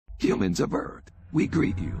Humans of Earth, we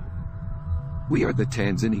greet you. We are the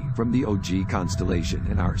Tanzany from the Odjii constellation,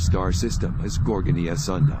 and our star system is Gorgonea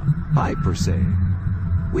Seunda, by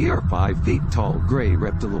Perseii. We are 5 feet tall gray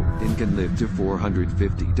reptiloid and can live to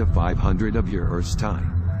 450 to 500 of your Earth's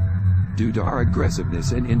time. Due to our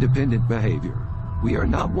aggressiveness and independent behavior, we are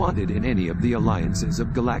not wanted in any of the alliances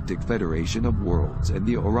of Galactic Federation of Worlds and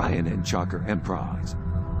the Orion and Ciakar empries.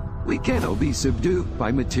 We cannot be subdued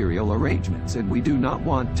by material arrangements, and we do not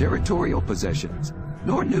want territorial possessions,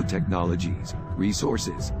 nor new technologies,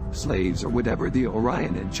 resources, slaves, or whatever the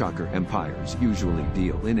Orion and Ciakar empires usually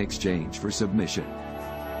deal in exchange for submission.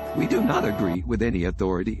 We do not agree with any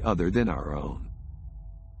authority other than our own.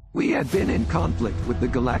 We had been in conflict with the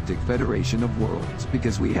Galactic Federation of Worlds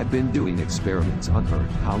because we had been doing experiments on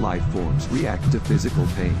Earth how life forms react to physical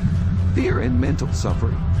pain, fear, and mental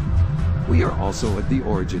suffering. We are also at the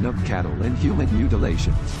origin of cattle and human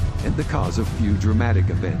mutilations, and the cause of few dramatic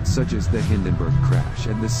events such as the Hindenburg crash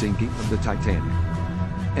and the sinking of the Titanic.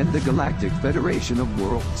 And the Galactic Federation of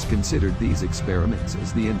Worlds considered these experiments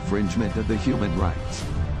as the infringement of the human rights.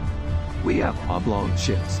 We have oblong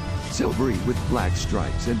ships, silvery with black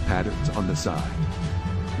stripes and patterns on the side.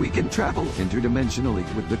 We can travel interdimensionally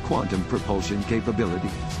with the quantum propulsion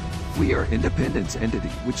capabilities. We are independent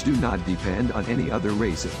entities which do not depend on any other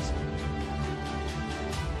races.